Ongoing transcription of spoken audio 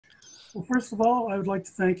Well, first of all, I would like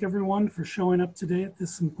to thank everyone for showing up today at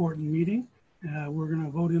this important meeting. We're going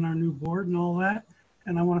to vote in our new board and all that.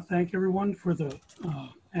 And I want to thank everyone for the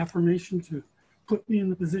affirmation to put me in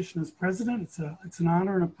the position as president. It's an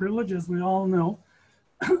honor and a privilege, as we all know.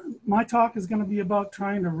 My talk is going to be about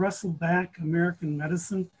trying to wrestle back American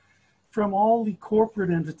medicine from all the corporate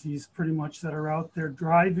entities pretty much that are out there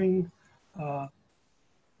driving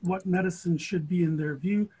what medicine should be in their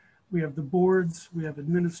view. We have the boards, we have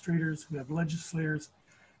administrators, we have legislators.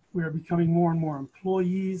 We are becoming more and more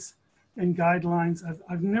employees and guidelines.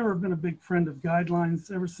 I've never been a big friend of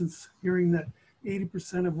guidelines ever since hearing that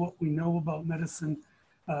 80% of what we know about medicine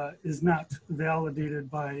is not validated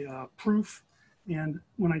by proof. And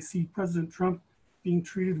when I see President Trump being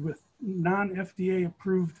treated with non-FDA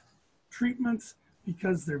approved treatments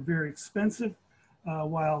because they're very expensive,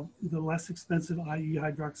 while the less expensive, i.e.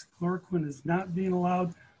 hydroxychloroquine, is not being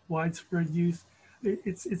allowed widespread use.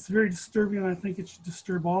 It's very disturbing, and I think it should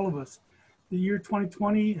disturb all of us. The year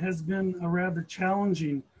 2020 has been a rather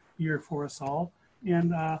challenging year for us all.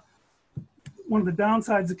 And one of the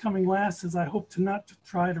downsides of coming last is I hope to not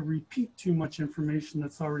try to repeat too much information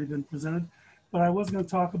that's already been presented, but I was going to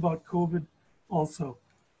talk about COVID also.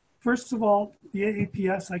 First of all, the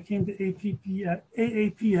AAPS, I came to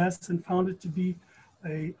AAPS and found it to be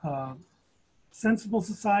a sensible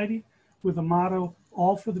society with a motto,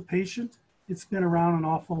 all for the patient. It's been around an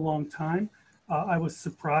awful long time. I was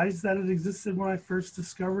surprised that it existed when I first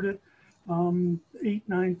discovered it 8,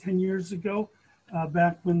 9, 10 years ago,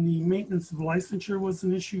 back when the maintenance of licensure was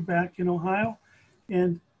an issue back in Ohio.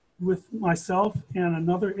 And with myself and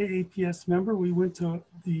another AAPS member, we went to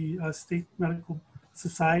the State Medical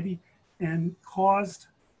Society and caused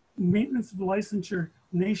maintenance of licensure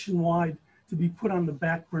nationwide to be put on the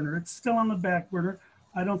back burner. It's still on the back burner.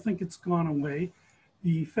 I don't think it's gone away.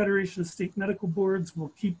 The Federation of State Medical Boards will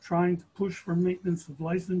keep trying to push for maintenance of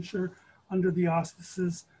licensure under the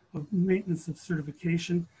auspices of maintenance of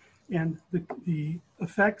certification. And the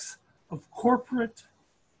effects of corporate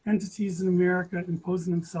entities in America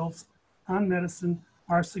imposing themselves on medicine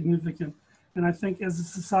are significant. And I think as a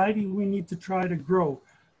society, we need to try to grow.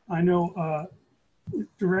 I know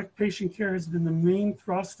direct patient care has been the main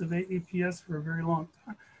thrust of AAPS for a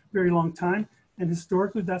very long time. And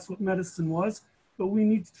historically, that's what medicine was. But we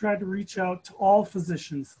need to try to reach out to all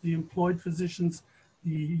physicians, the employed physicians,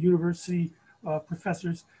 the university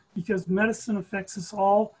professors, because medicine affects us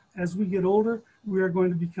all. As we get older, we are going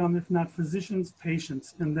to become, if not physicians,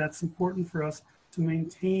 patients. And that's important for us to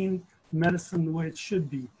maintain medicine the way it should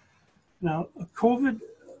be. Now, COVID,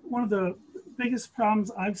 one of the biggest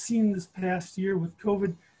problems I've seen this past year with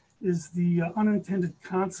COVID is the unintended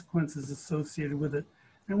consequences associated with it.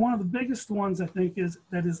 And one of the biggest ones, I think, is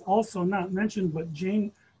that is also not mentioned, but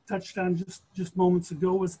Jane touched on just moments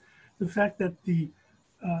ago, was the fact that the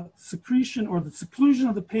secretion or the seclusion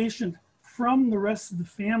of the patient from the rest of the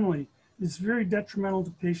family is very detrimental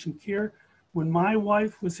to patient care. When my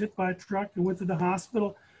wife was hit by a truck and went to the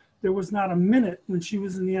hospital, there was not a minute when she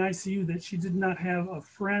was in the ICU that she did not have a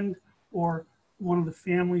friend or one of the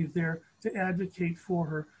family there to advocate for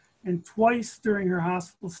her. And twice during her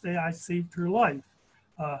hospital stay, I saved her life.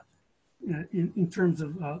 In terms of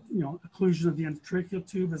occlusion of the endotracheal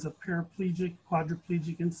tube as a paraplegic,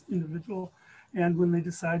 quadriplegic individual, and when they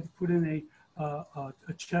decided to put in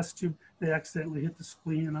a chest tube, they accidentally hit the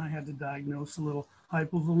spleen, and I had to diagnose a little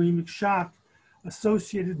hypovolemic shock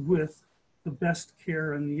associated with the best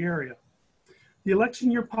care in the area. The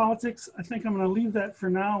election year politics, I think I'm going to leave that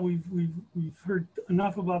for now. We've heard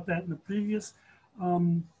enough about that in the previous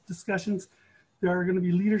discussions. There are going to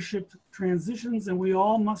be leadership transitions, and we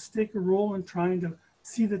all must take a role in trying to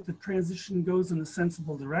see that the transition goes in a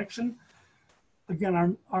sensible direction.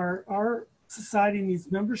 Again, our society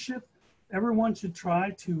needs membership. Everyone should try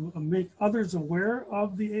to make others aware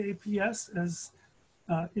of the AAPS, as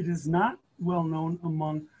it is not well known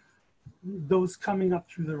among those coming up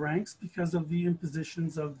through the ranks because of the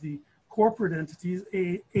impositions of the corporate entities,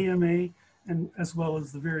 AMA, and as well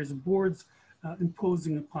as the various boards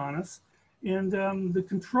imposing upon us. And the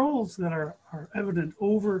controls that are evident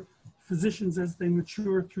over physicians as they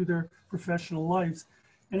mature through their professional lives.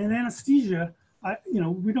 And in anesthesia,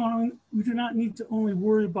 we do not need to only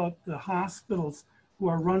worry about the hospitals who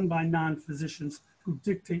are run by non-physicians who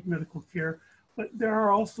dictate medical care, but there are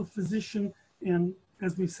also physician and,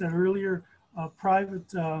 as we said earlier,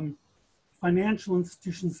 private financial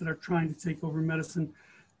institutions that are trying to take over medicine.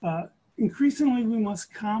 Increasingly, we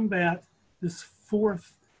must combat this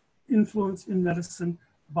fourth influence in medicine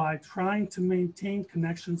by trying to maintain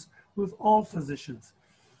connections with all physicians.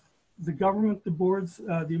 The government, the boards,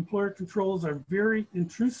 the employer controls are very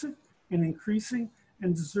intrusive and increasing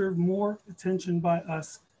and deserve more attention by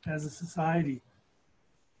us as a society.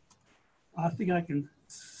 I think I can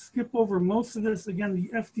skip over most of this. Again, the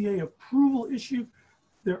FDA approval issue.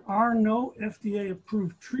 There are no FDA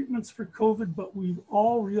approved treatments for COVID, but we've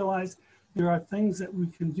all realized there are things that we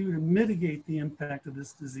can do to mitigate the impact of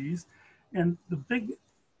this disease. And the big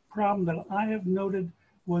problem that I have noted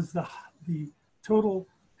was the total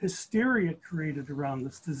hysteria created around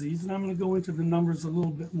this disease. And I'm going to go into the numbers a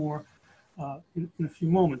little bit more in a few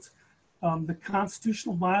moments. The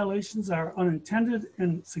constitutional violations are unintended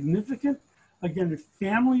and significant. Again, if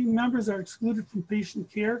family members are excluded from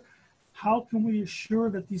patient care, how can we assure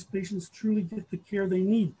that these patients truly get the care they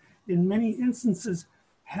need? In many instances,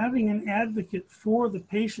 having an advocate for the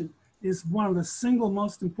patient is one of the single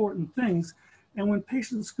most important things. And when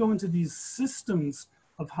patients go into these systems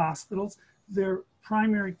of hospitals, their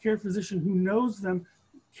primary care physician who knows them,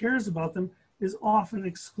 cares about them, is often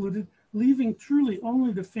excluded, leaving truly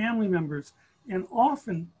only the family members. And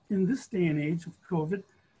often in this day and age of COVID,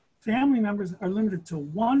 family members are limited to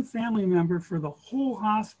one family member for the whole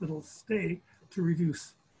hospital stay to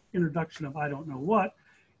reduce introduction of I don't know what,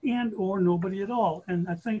 and or nobody at all. And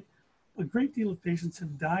I think a great deal of patients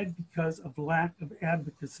have died because of lack of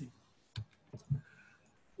advocacy.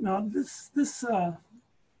 Now this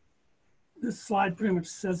slide pretty much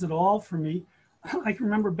says it all for me. I can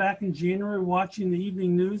remember back in January watching the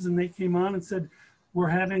evening news, and they came on and said, we're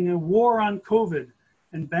having a war on COVID.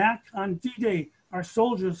 And back on D-Day, our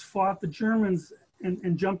soldiers fought the Germans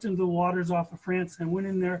and jumped into the waters off of France and went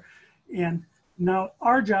in there. And now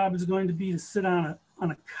our job is going to be to sit on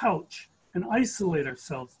a couch and isolate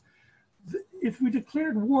ourselves. If we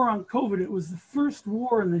declared war on COVID, it was the first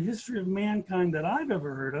war in the history of mankind that I've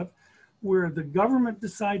ever heard of, where the government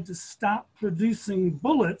decided to stop producing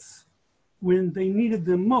bullets when they needed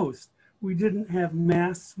them most. We didn't have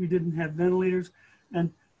masks, we didn't have ventilators,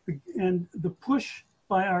 and the push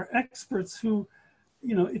by our experts who,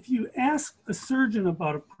 you know, if you ask a surgeon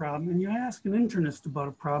about a problem and you ask an internist about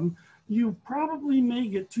a problem, you probably may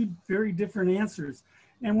get two very different answers.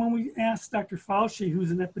 And when we ask Dr. Fauci,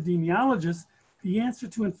 who's an epidemiologist, the answer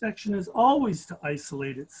to infection is always to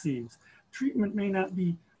isolate, it seems. Treatment may not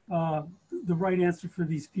be the right answer for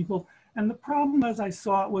these people. And the problem, as I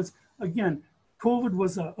saw it, was, again, COVID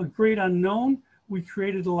was a great unknown. We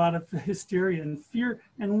created a lot of hysteria and fear,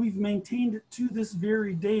 and we've maintained it to this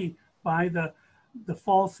very day by the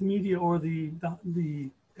false media or the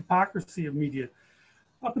hypocrisy of media.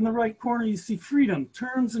 Up in the right corner, you see freedom,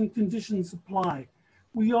 terms and conditions apply.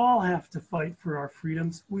 We all have to fight for our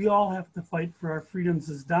freedoms. We all have to fight for our freedoms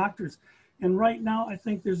as doctors. And right now, I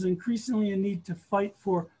think there's increasingly a need to fight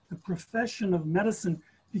for the profession of medicine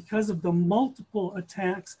because of the multiple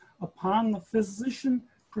attacks upon the physician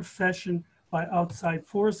profession by outside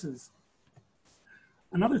forces.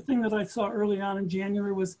 Another thing that I saw early on in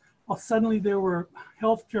January was suddenly there were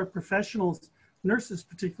healthcare professionals, nurses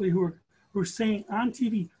particularly, who were saying on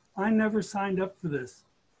TV, I never signed up for this.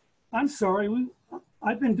 I'm sorry,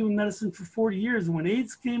 I've been doing medicine for 40 years, and when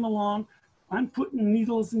AIDS came along, I'm putting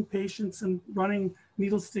needles in patients and running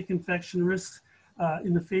needle stick infection risks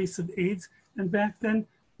in the face of AIDS. And back then,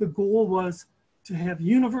 the goal was to have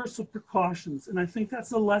universal precautions. And I think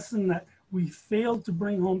that's a lesson that we failed to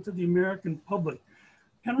bring home to the American public.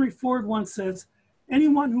 Henry Ford once says,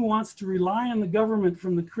 anyone who wants to rely on the government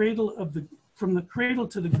from the cradle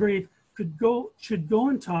to the grave should go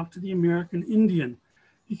and talk to the American Indian,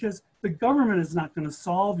 because the government is not going to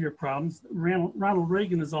solve your problems. Ronald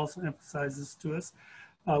Reagan has also emphasized this to us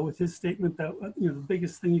with his statement that the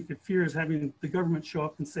biggest thing you could fear is having the government show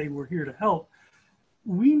up and say, we're here to help.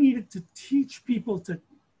 We needed to teach people,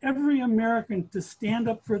 every American, to stand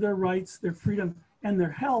up for their rights, their freedom, and their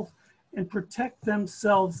health, and protect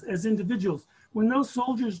themselves as individuals. When those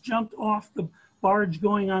soldiers jumped off the barge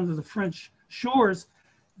going onto the French shores,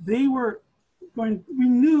 we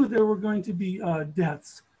knew there were going to be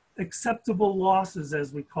deaths, acceptable losses,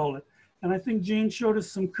 as we call it. And I think Jane showed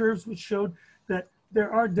us some curves which showed that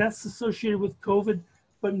there are deaths associated with COVID,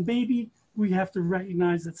 but maybe we have to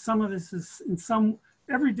recognize that some of this is,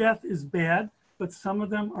 every death is bad, but some of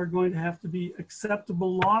them are going to have to be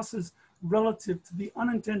acceptable losses relative to the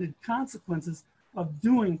unintended consequences of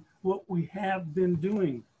doing what we have been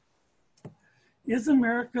doing. Is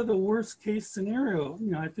America the worst case scenario?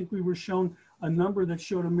 I think we were shown a number that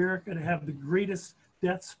showed America to have the greatest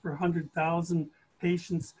deaths per 100,000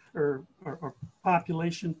 patients or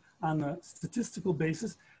population on a statistical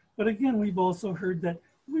basis. But again, we've also heard that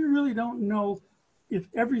we really don't know if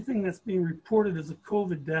everything that's being reported as a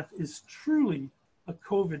COVID death is truly a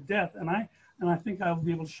COVID death. And And I think I'll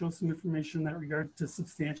be able to show some information in that regard to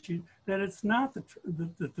substantiate that it's not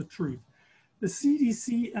the truth. The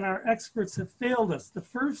CDC and our experts have failed us. The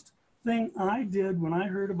first thing I did when I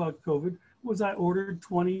heard about COVID was I ordered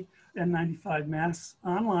 20 N95 masks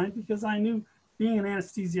online because I knew, being an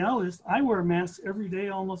anesthesiologist, I wear masks every day,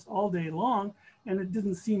 almost all day long, and it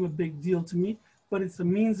didn't seem a big deal to me, but it's a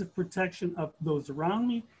means of protection of those around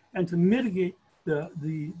me and to mitigate the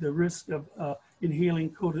risk of inhaling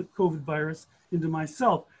COVID virus into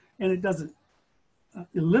myself. And it doesn't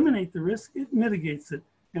eliminate the risk, it mitigates it.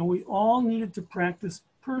 And we all needed to practice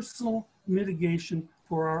personal mitigation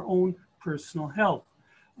for our own personal health.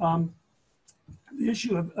 The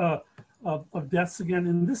issue of deaths again,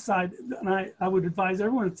 in this side, and I would advise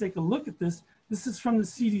everyone to take a look at this. This is from the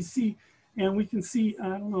CDC, and we can see, I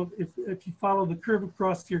don't know if you follow the curve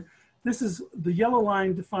across here, this is, the yellow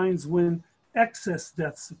line defines when excess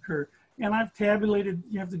deaths occur. And I've tabulated,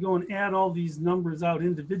 you have to go and add all these numbers out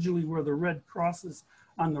individually where the red crosses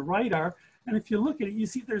on the right are. And if you look at it, you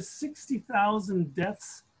see there's 60,000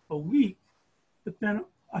 deaths a week, but then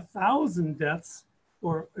 1,000 deaths,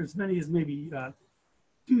 or as many as maybe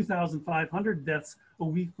 2,500 deaths a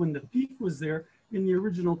week when the peak was there in the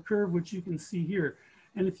original curve, which you can see here.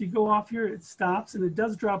 And if you go off here, it stops and it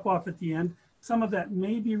does drop off at the end. Some of that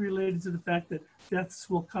may be related to the fact that deaths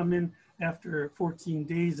will come in after 14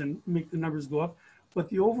 days and make the numbers go up. But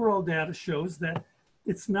the overall data shows that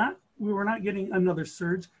it's not, we were not getting another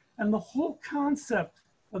surge. And the whole concept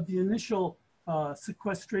of the initial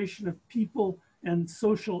sequestration of people and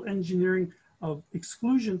social engineering of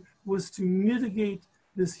exclusion was to mitigate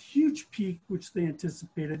this huge peak, which they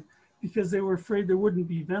anticipated, because they were afraid there wouldn't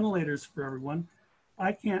be ventilators for everyone.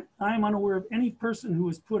 I'm unaware of any person who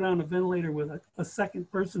was put on a ventilator with a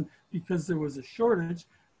second person because there was a shortage.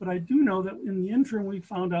 But I do know that in the interim, we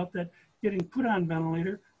found out that getting put on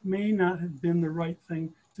ventilator may not have been the right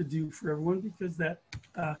thing to do for everyone because that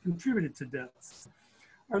contributed to deaths.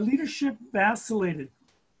 Our leadership vacillated.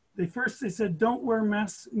 They said, don't wear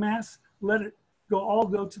masks, let it all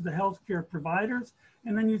go to the healthcare providers.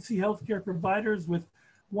 And then you'd see healthcare providers with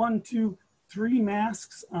 1, 2, 3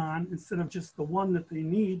 masks on instead of just the one that they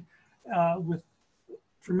need, with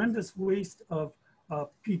tremendous waste of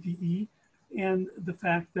PPE. And the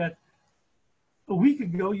fact that a week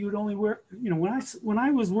ago, you would only wear, you know, when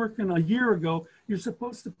I was working a year ago, you're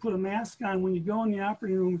supposed to put a mask on when you go in the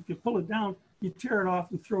operating room. If you pull it down, you tear it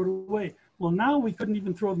off and throw it away. Well, now we couldn't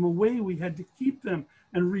even throw them away. We had to keep them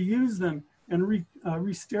and reuse them and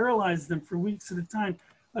re-sterilize them for weeks at a time.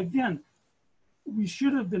 Again, we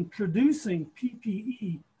should have been producing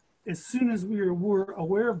PPE as soon as we were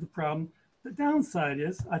aware of the problem. The downside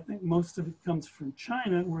is, I think most of it comes from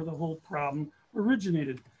China, where the whole problem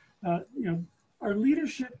originated. You know, our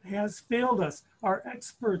leadership has failed us. Our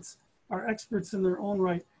experts are experts in their own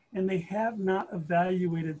right, and they have not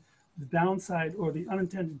evaluated the downside or the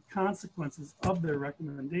unintended consequences of their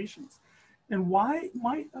recommendations. And why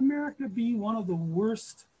might America be one of the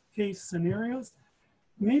worst case scenarios?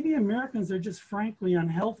 Maybe Americans are just frankly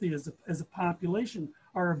unhealthy as a population.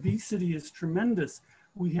 Our obesity is tremendous.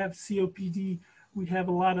 We have COPD. We have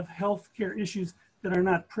a lot of healthcare issues that are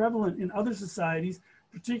not prevalent in other societies,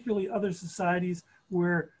 particularly other societies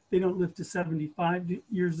where they don't live to 75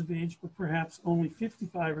 years of age, but perhaps only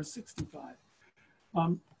 55 or 65.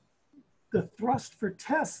 The thrust for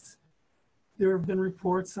tests, there have been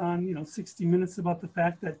reports on 60 Minutes about the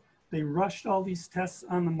fact that they rushed all these tests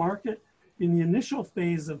on the market. In the initial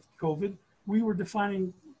phase of COVID, we were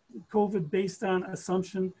defining COVID based on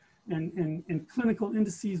assumption and clinical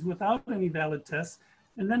indices without any valid tests.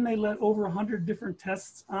 And then they let over 100 different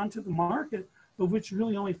tests onto the market, of which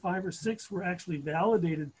really only 5 or 6 were actually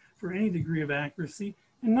validated for any degree of accuracy,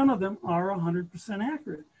 and none of them are 100%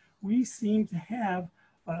 accurate. We seem to have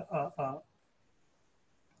a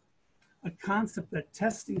concept that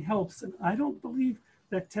testing helps, and I don't believe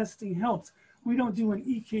that testing helps. We don't do an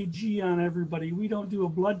EKG on everybody. We don't do a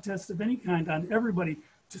blood test of any kind on everybody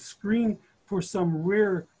to screen for some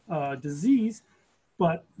rare disease,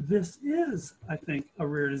 but this is, I think, a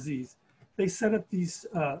rare disease. They set up these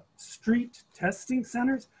street testing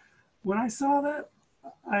centers. When I saw that,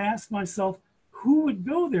 I asked myself, who would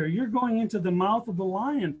go there? You're going into the mouth of the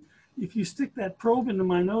lion. If you stick that probe into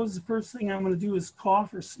my nose, the first thing I'm going to do is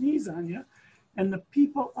cough or sneeze on you. And the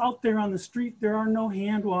people out there on the street, there are no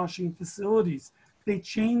hand washing facilities. They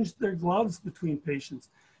change their gloves between patients.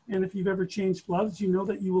 And if you've ever changed gloves, you know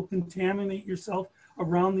that you will contaminate yourself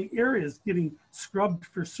around the areas. Getting scrubbed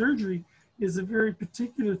for surgery is a very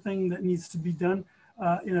particular thing that needs to be done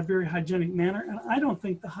in a very hygienic manner. And I don't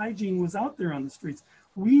think the hygiene was out there on the streets.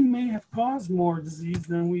 We may have caused more disease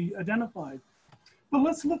than we identified. But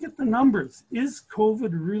let's look at the numbers. Is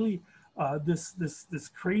COVID really this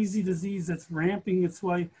crazy disease that's ramping its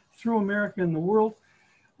way through America and the world?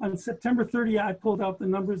 On September 30, I pulled out the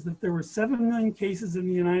numbers that there were 7 million cases in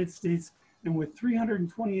the United States, and with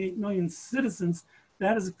 328 million citizens,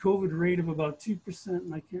 that is a COVID rate of about 2%,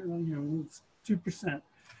 and I can't really, it's 2%.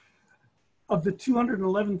 Of the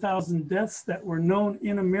 211,000 deaths that were known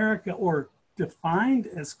in America or defined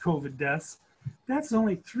as COVID deaths, that's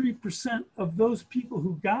only 3% of those people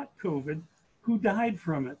who got COVID who died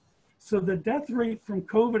from it. So the death rate from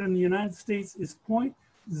COVID in the United States is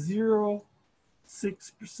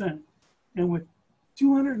 0.06%. And with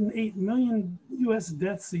 208 million US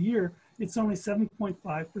deaths a year, it's only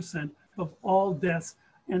 7.5% of all deaths.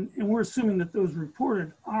 And we're assuming that those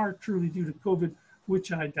reported are truly due to COVID,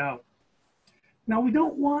 which I doubt. Now, we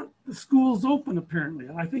don't want the schools open, apparently.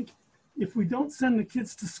 I think if we don't send the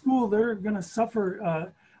kids to school, they're going to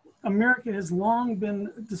suffer. America has long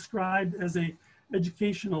been described as an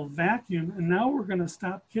educational vacuum, and now we're going to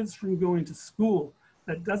stop kids from going to school.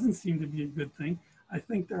 That doesn't seem to be a good thing. I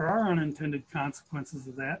think there are unintended consequences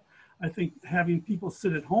of that. I think having people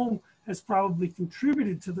sit at home has probably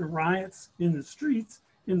contributed to the riots in the streets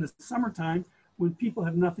in the summertime. When people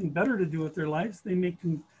have nothing better to do with their lives, they may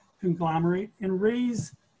conglomerate and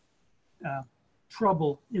raise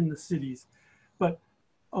trouble in the cities. But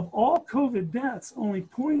of all COVID deaths, only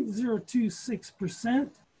 0.026%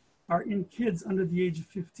 are in kids under the age of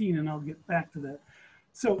 15, and I'll get back to that.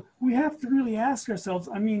 So we have to really ask ourselves,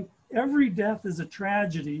 I mean, every death is a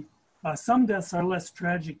tragedy. Some deaths are less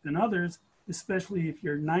tragic than others, especially if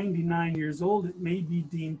you're 99 years old, it may be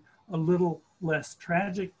deemed a little less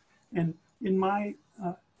tragic. And in my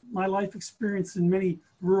life experience in many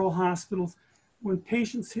rural hospitals, when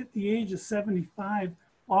patients hit the age of 75,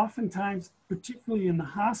 oftentimes, particularly in the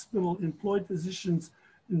hospital employed physicians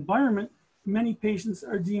environment, many patients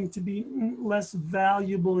are deemed to be less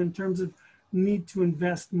valuable in terms of need to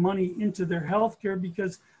invest money into their health care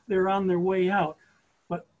because they're on their way out.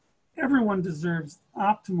 But everyone deserves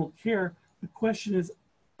optimal care. The question is,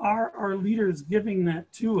 are our leaders giving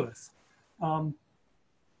that to us?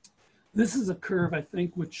 This is a curve, I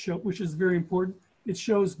think, which is very important. It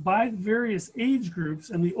shows by various age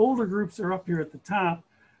groups, and the older groups are up here at the top,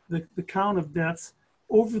 the count of deaths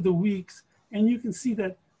over the weeks. And you can see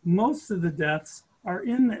that most of the deaths are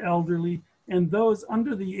in the elderly, and those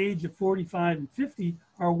under the age of 45 and 50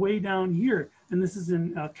 are way down here. And this is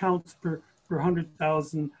in counts per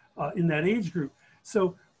 100,000 in that age group.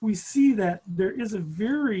 So we see that there is a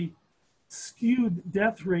very skewed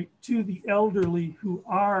death rate to the elderly who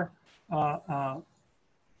are at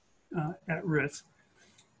risk.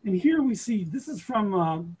 And here we see, this is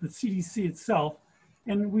from the CDC itself,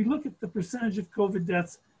 and we look at the percentage of COVID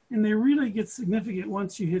deaths, and they really get significant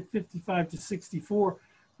once you hit 55 to 64,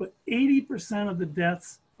 but 80% of the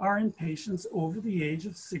deaths are in patients over the age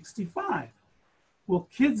of 65. Well,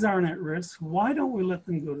 kids aren't at risk. Why don't we let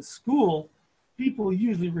them go to school? People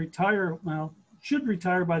usually retire, well, should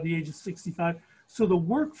retire by the age of 65. So the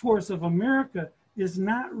workforce of America is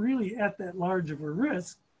not really at that large of a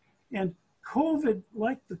risk. And COVID,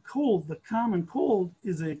 like the cold, the common cold,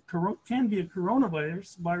 can be a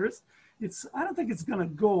coronavirus. I don't think it's going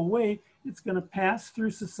to go away. It's going to pass through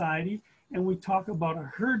society, and we talk about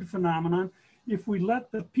a herd phenomenon. If we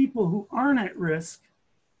let the people who aren't at risk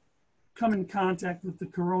come in contact with the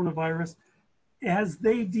coronavirus as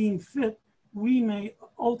they deem fit, we may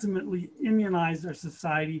ultimately immunize our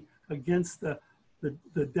society against the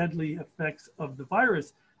deadly effects of the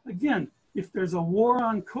virus. Again, if there's a war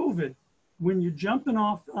on COVID, when you're jumping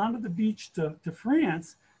off onto the beach to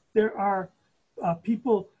France, there are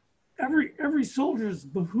people, every soldier is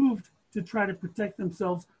behooved to try to protect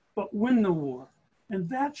themselves, but win the war. And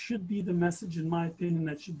that should be the message, in my opinion,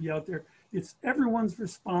 that should be out there. It's everyone's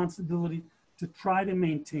responsibility to try to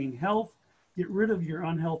maintain health, get rid of your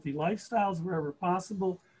unhealthy lifestyles wherever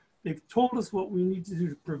possible. They've told us what we need to do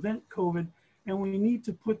to prevent COVID, and we need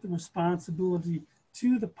to put the responsibility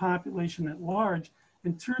to the population at large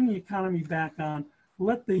and turn the economy back on.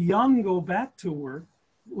 Let the young go back to work,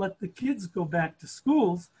 let the kids go back to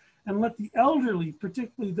schools, and let the elderly,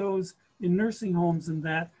 particularly those in nursing homes and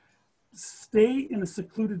that, stay in a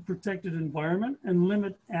secluded, protected environment and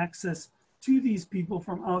limit access to these people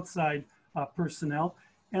from outside personnel.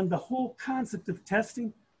 And the whole concept of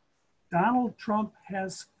testing, Donald Trump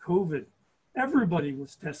has COVID. Everybody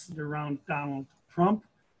was tested around Donald Trump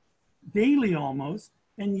daily almost,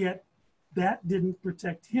 and yet that didn't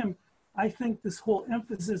protect him. I think this whole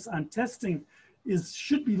emphasis on testing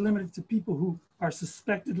should be limited to people who are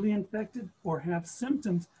suspectedly infected or have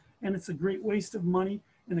symptoms, and it's a great waste of money.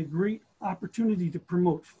 and a great opportunity to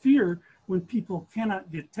promote fear when people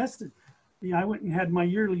cannot get tested. I went and had my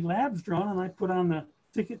yearly labs drawn, and I put on the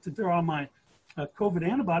ticket to draw my COVID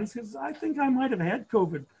antibodies because I think I might have had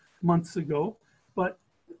COVID months ago, but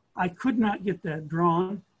I could not get that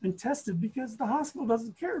drawn and tested because the hospital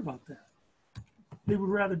doesn't care about that. They would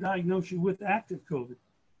rather diagnose you with active COVID.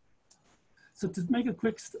 So to make a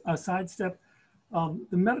quick sidestep,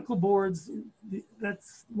 the medical boards,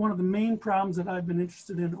 that's one of the main problems that I've been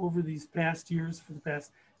interested in over these past years, for the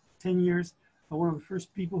past 10 years. One of the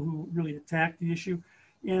first people who really attacked the issue.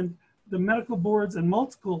 And the medical boards and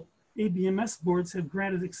multiple ABMS boards have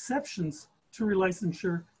granted exceptions to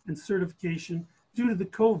relicensure and certification due to the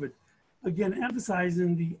COVID. Again,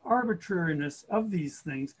 emphasizing the arbitrariness of these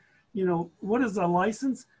things. You know, what is a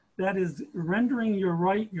license? That is rendering your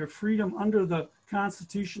right, your freedom under the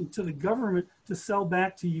Constitution to the government to sell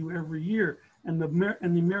back to you every year. And the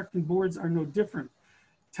American boards are no different.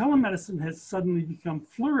 Telemedicine has suddenly become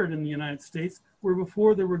fluid in the United States, where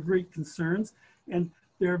before there were great concerns, and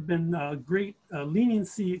there have been great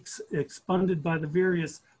leniency expended by the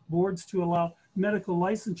various boards to allow medical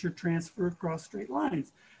licensure transfer across straight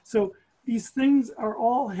lines. So these things are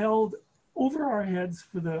all held over our heads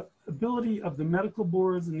for the ability of the medical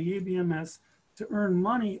boards and the ABMS to earn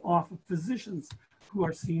money off of physicians who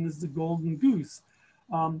are seen as the golden goose.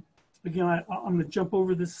 Again, I'm going to jump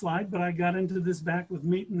over this slide, but I got into this back with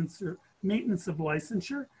maintenance of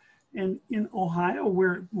licensure. And in Ohio,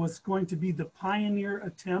 where it was going to be the pioneer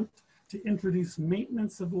attempt to introduce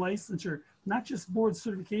maintenance of licensure, not just board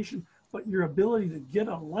certification, but your ability to get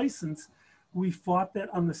a license, we fought that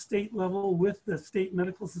on the state level with the State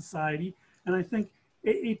Medical Society. And I think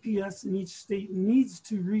AAPS in each state needs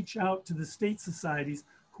to reach out to the state societies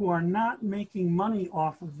who are not making money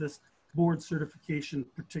off of this board certification,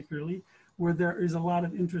 particularly, where there is a lot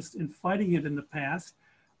of interest in fighting it in the past.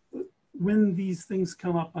 When these things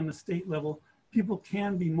come up on the state level, people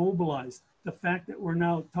can be mobilized. The fact that we're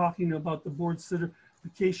now talking about the board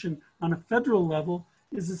certification on a federal level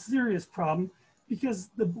is a serious problem because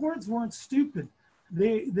the boards weren't stupid.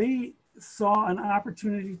 They saw an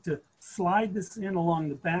opportunity to slide this in along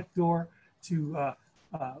the back door, to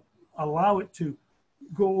allow it to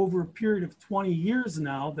go over a period of 20 years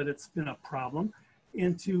now that it's been a problem,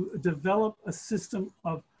 and to develop a system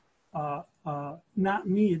of not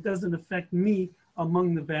me, it doesn't affect me,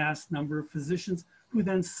 among the vast number of physicians who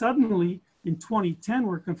then suddenly in 2010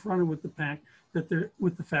 were confronted with the fact that their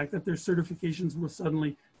certifications were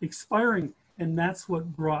suddenly expiring. And that's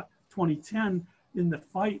what brought 2010 in the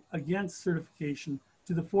fight against certification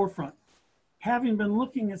to the forefront. Having been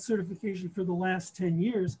looking at certification for the last 10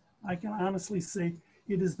 years, I can honestly say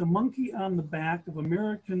it is the monkey on the back of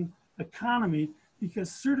American economy,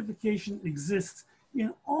 because certification exists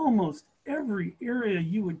in almost every area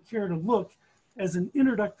you would care to look as an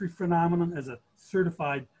introductory phenomenon, as a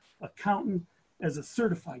certified accountant, as a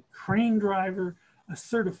certified crane driver, a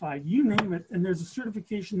certified, you name it, and there's a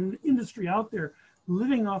certification in the industry out there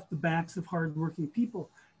living off the backs of hardworking people.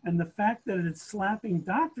 And the fact that it's slapping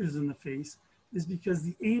doctors in the face is because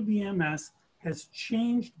the ABMS has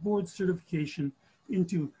changed board certification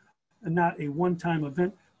into not a one-time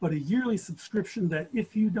event, but a yearly subscription that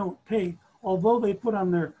if you don't pay, although they put on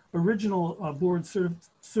their original board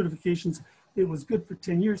certifications, it was good for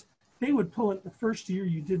 10 years, they would pull it the first year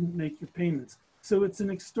you didn't make your payments. So it's an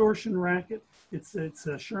extortion racket. It's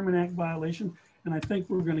a Sherman Act violation, and I think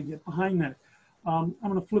we're going to get behind that. I'm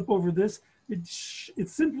going to flip over this. It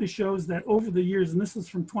simply shows that over the years, and this is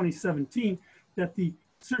from 2017, that the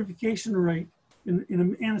certification rate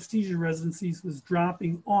in anesthesia residencies was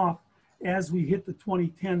dropping off as we hit the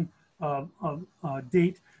 2010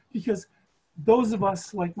 date, because those of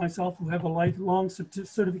us like myself who have a lifelong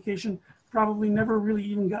certification probably never really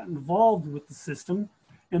even got involved with the system,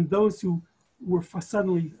 and those who were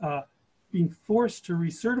suddenly being forced to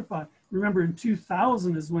recertify. Remember, in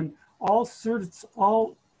 2000 is when all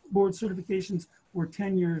board certifications were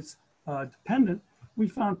 10 years dependent. We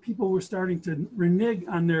found people were starting to renege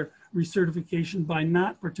on their recertification by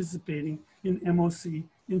not participating in MOC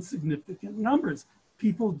in significant numbers.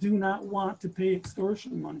 People do not want to pay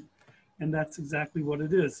extortion money, and that's exactly what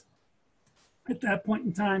it is. At that point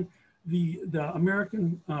in time, the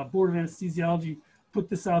American Board of Anesthesiology put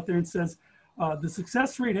this out there and says, the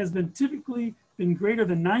success rate has been typically been greater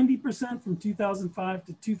than 90% from 2005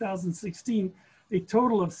 to 2016. A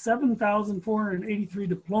total of 7,483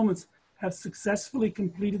 diplomas have successfully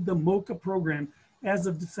completed the MOCA program as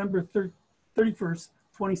of December 31st,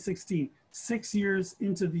 2016, 6 years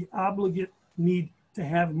into the obligate need to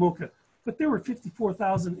have MOCA. but there were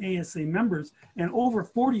 54,000 ASA members and over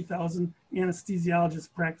 40,000 anesthesiologists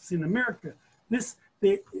practicing in America.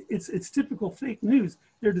 It's typical fake news.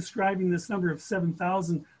 They're describing this number of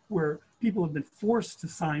 7,000 where people have been forced to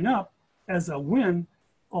sign up as a win,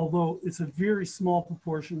 although it's a very small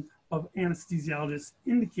proportion of anesthesiologists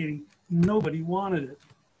indicating nobody wanted it.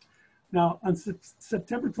 Now, on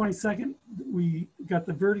September 22nd, we got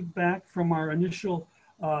the verdict back from our initial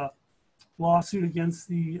lawsuit against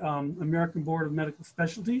the American Board of Medical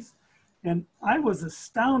Specialties. And I was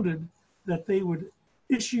astounded that they would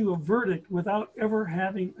issue a verdict without ever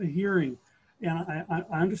having a hearing. And I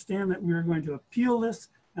understand that we are going to appeal this,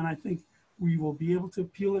 and I think we will be able to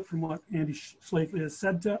appeal it from what Andy Schlafly has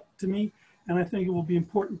said to me. And I think it will be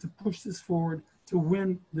important to push this forward to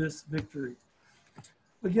win this victory.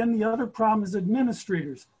 Again, the other problem is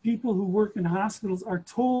administrators. People who work in hospitals are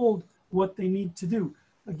told what they need to do.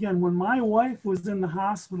 Again, when my wife was in the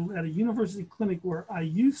hospital at a university clinic where I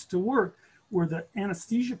used to work, where the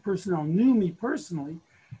anesthesia personnel knew me personally,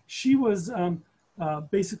 she was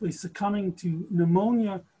basically succumbing to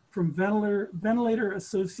pneumonia from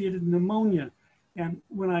ventilator-associated pneumonia. And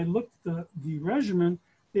when I looked at the regimen,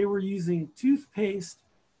 they were using toothpaste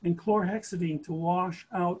and chlorhexidine to wash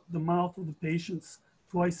out the mouth of the patients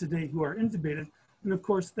twice a day who are intubated. And of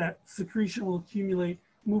course, that secretion will accumulate,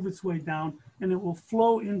 move its way down, and it will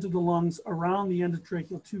flow into the lungs around the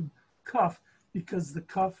endotracheal tube cuff, because the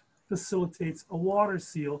cuff facilitates a water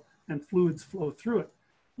seal and fluids flow through it.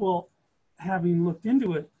 Well, having looked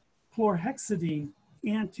into it, chlorhexidine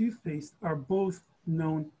and toothpaste are both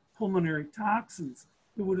known pulmonary toxins.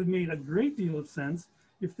 It would have made a great deal of sense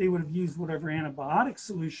if they would have used whatever antibiotic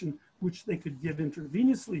solution which they could give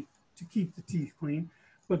intravenously to keep the teeth clean.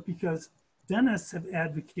 But because dentists have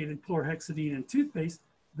advocated chlorhexidine and toothpaste,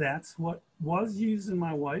 that's what was used in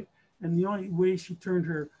my wife. And the only way she turned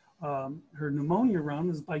her pneumonia around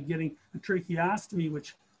was by getting a tracheostomy,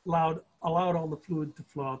 which allowed all the fluid to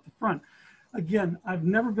flow out the front. Again, I've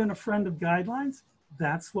never been a friend of guidelines.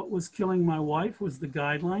 That's what was killing my wife, was the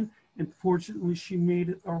guideline. And fortunately, she made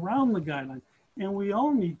it around the guideline. And we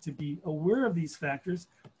all need to be aware of these factors,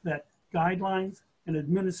 that guidelines and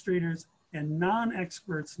administrators and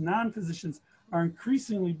non-experts, non-physicians are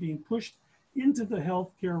increasingly being pushed into the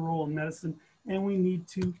healthcare role in medicine, and we need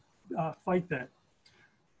to fight that.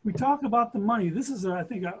 We talk about the money. This is, I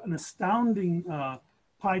think, an astounding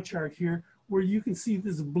pie chart here, where you can see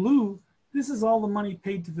this blue. This is all the money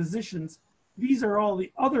paid to physicians. These are all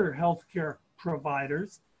the other healthcare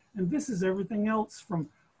providers, and this is everything else from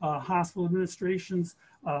hospital administrations,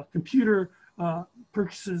 computer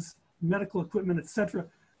purchases, medical equipment, etc.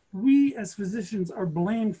 We as physicians are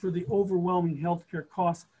blamed for the overwhelming healthcare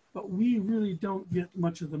costs, but we really don't get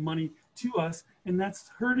much of the money to us, and that's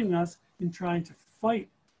hurting us in trying to fight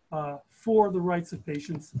for the rights of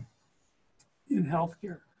patients in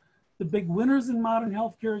healthcare. The big winners in modern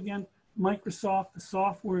healthcare, again, Microsoft, the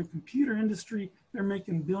software and computer industry, they're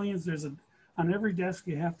making billions. On every desk,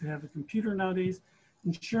 you have to have a computer nowadays.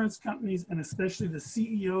 Insurance companies, and especially the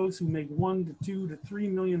CEOs who make $1 to $2 to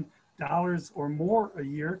 $3 million or more a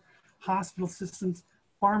year, hospital systems,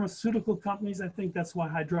 pharmaceutical companies. I think that's why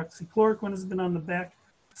hydroxychloroquine has been on the back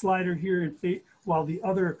slider here, while the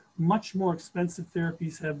other much more expensive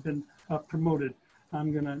therapies have been promoted.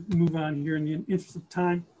 I'm going to move on here in the interest of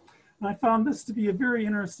time. And I found this to be a very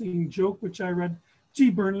interesting joke, which I read. Gee,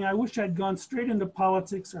 Bernie, I wish I'd gone straight into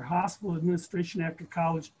politics or hospital administration after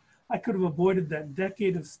college. I could have avoided that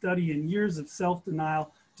decade of study and years of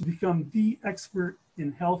self-denial to become the expert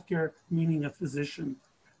in healthcare, meaning a physician.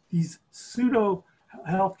 These pseudo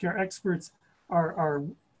healthcare experts are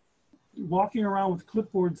walking around with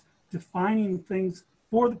clipboards defining things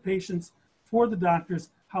for the patients, for the doctors,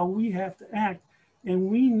 how we have to act, and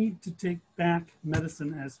we need to take back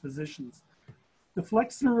medicine as physicians. The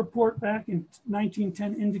Flexner report back in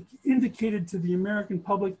 1910 indicated to the American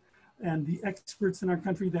public and the experts in our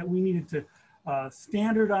country that we needed to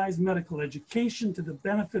standardize medical education to the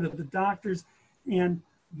benefit of the doctors and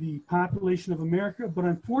the population of America. But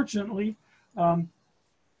unfortunately,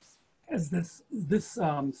 as this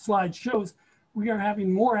slide shows, we are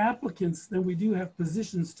having more applicants than we do have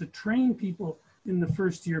positions to train people in the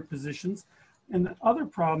first year positions. And the other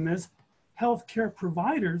problem is healthcare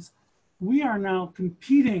providers. We are now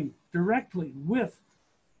competing directly with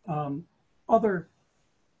other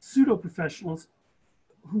pseudo-professionals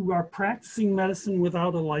who are practicing medicine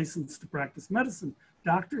without a license to practice medicine.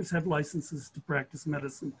 Doctors have licenses to practice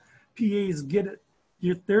medicine. PAs get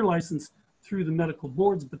their license through the medical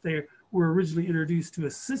boards, but they were originally introduced to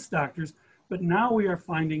assist doctors. But now we are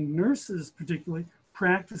finding nurses, particularly,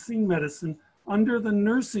 practicing medicine under the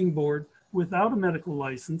nursing board without a medical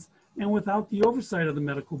license and without the oversight of the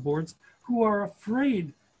medical boards, who are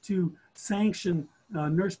afraid to sanction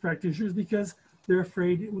nurse practitioners because they're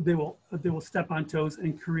afraid they will step on toes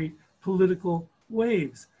and create political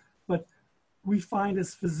waves. But we find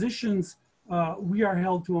as physicians, we are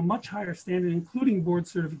held to a much higher standard, including board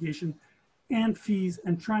certification and fees,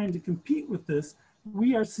 and trying to compete with this.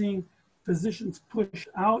 We are seeing physicians push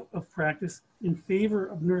out of practice in favor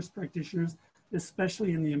of nurse practitioners,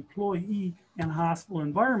 especially in the employee and hospital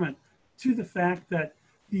environment, to the fact that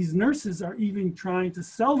these nurses are even trying to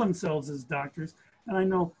sell themselves as doctors. And I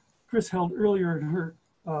know Chris held earlier in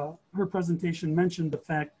her presentation mentioned the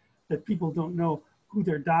fact that people don't know who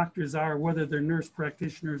their doctors are, whether they're nurse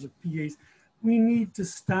practitioners or PAs. We need to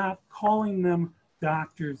stop calling them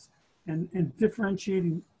doctors and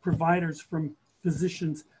differentiating providers from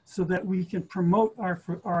physicians so that we can promote our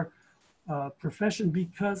profession,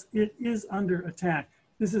 because it is under attack.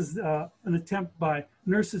 This is an attempt by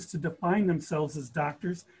nurses to define themselves as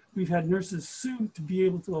doctors. We've had nurses sue to be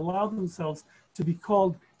able to allow themselves to be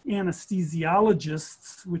called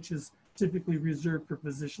anesthesiologists, which is typically reserved for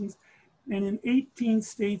physicians. And in 18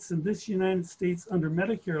 states in this United States under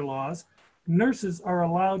Medicare laws, nurses are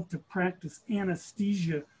allowed to practice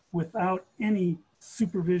anesthesia without any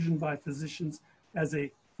supervision by physicians as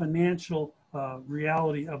a financial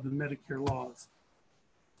reality of the Medicare laws.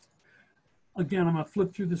 Again, I'm gonna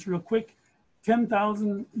flip through this real quick.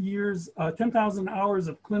 10,000 hours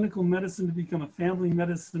of clinical medicine to become a family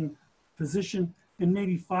medicine physician, and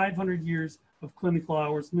maybe 500 years of clinical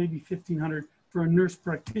hours, maybe 1,500 for a nurse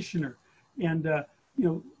practitioner. And you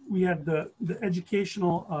know, we have the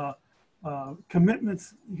educational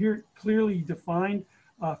commitments here clearly defined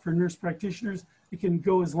for nurse practitioners. It can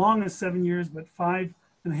go as long as 7 years, but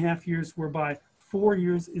 5.5 years, whereby 4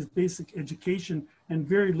 years is basic education and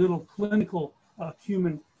very little clinical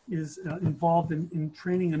human is involved in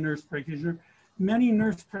training a nurse practitioner. Many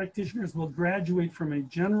nurse practitioners will graduate from a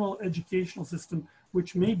general educational system,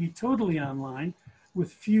 which may be totally online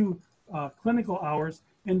with few clinical hours,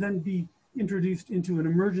 and then be introduced into an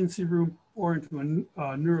emergency room or into a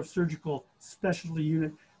neurosurgical specialty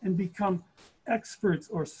unit and become experts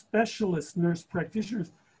or specialist nurse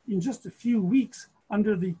practitioners in just a few weeks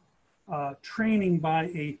under the training by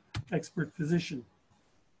an expert physician.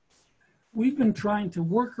 We've been trying to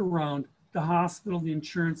work around the hospital, the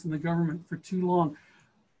insurance, and the government for too long.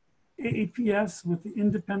 AAPS with the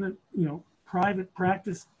independent, private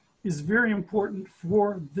practice is very important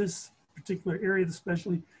for this particular area,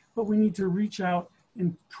 especially, but we need to reach out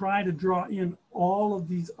and try to draw in all of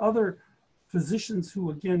these other physicians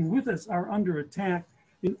who, again, with us are under attack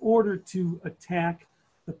in order to attack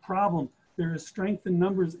the problem. There is strength in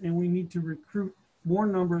numbers, and we need to recruit more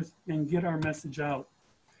numbers and get our message out.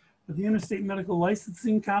 The Interstate Medical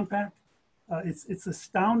Licensing Compact, it's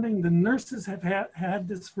astounding. The nurses have had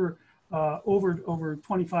this for over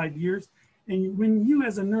 25 years. And when you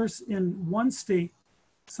as a nurse in one state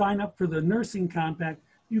sign up for the nursing compact,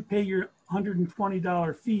 you pay your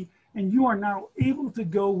 $120 fee, and you are now able to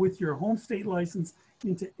go with your home state license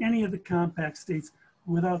into any of the compact states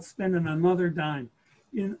without spending another dime.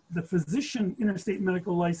 In the Physician Interstate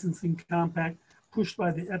Medical Licensing Compact pushed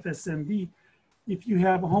by the FSMB, if you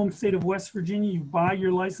have a home state of West Virginia, you buy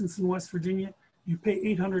your license in West Virginia, you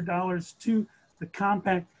pay $800 to the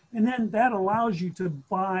compact, and then that allows you to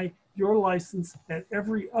buy your license at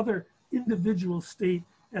every other individual state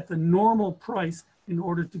at the normal price in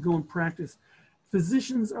order to go and practice.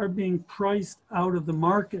 Physicians are being priced out of the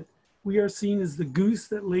market. We are seen as the goose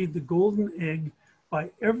that laid the golden egg by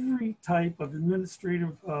every type of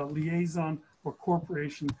administrative liaison or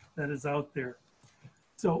corporation that is out there.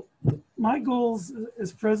 So my goals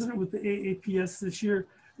as president with the AAPS this year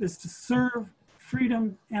is to serve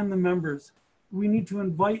freedom and the members. We need to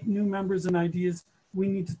invite new members and ideas. We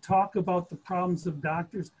need to talk about the problems of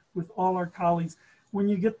doctors with all our colleagues. When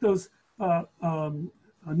you get those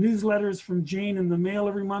newsletters from Jane in the mail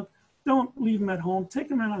every month, don't leave them at home. Take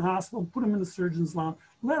them in a hospital, put them in the surgeon's lounge.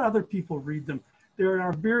 Let other people read them. There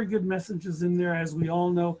are very good messages in there, as we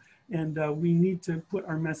all know, and we need to put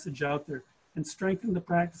our message out there and strengthen the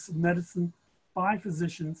practice of medicine by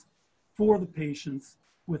physicians for the patients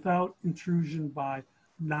without intrusion by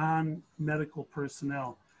non-medical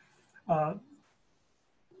personnel. The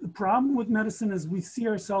problem with medicine is we see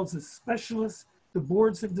ourselves as specialists. The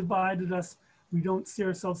boards have divided us. We don't see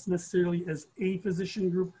ourselves necessarily as a physician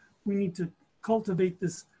group. We need to cultivate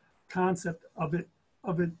this concept of it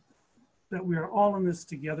that we are all in this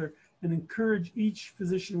together and encourage each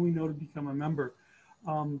physician we know to become a member.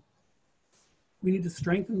 We need to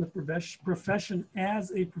strengthen the profession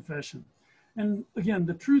as a profession. And again,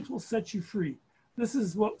 the truth will set you free. This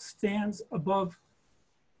is what stands above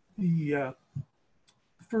the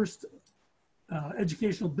first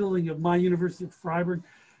educational building of my University of Freiburg.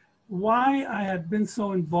 Why I have been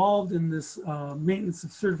so involved in this maintenance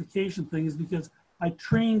of certification thing is because I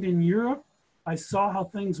trained in Europe. I saw how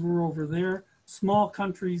things were over there. Small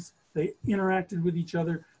countries, they interacted with each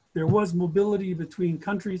other. There was mobility between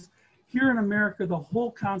countries. Here in America, the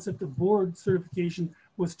whole concept of board certification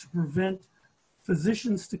was to prevent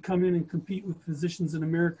physicians to come in and compete with physicians in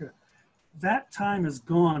America. That time is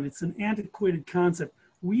gone. It's an antiquated concept.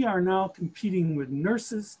 We are now competing with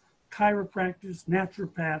nurses, chiropractors,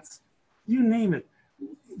 naturopaths, you name it.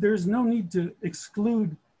 There's no need to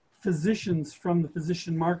exclude physicians from the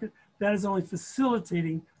physician market. That is only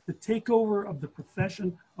facilitating the takeover of the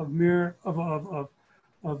profession of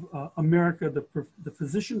America, the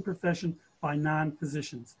physician profession by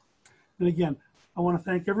non-physicians. And again, I want to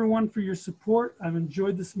thank everyone for your support. I've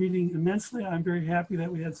enjoyed this meeting immensely. I'm very happy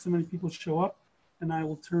that we had so many people show up, and I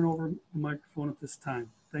will turn over the microphone at this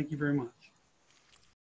time. Thank you very much.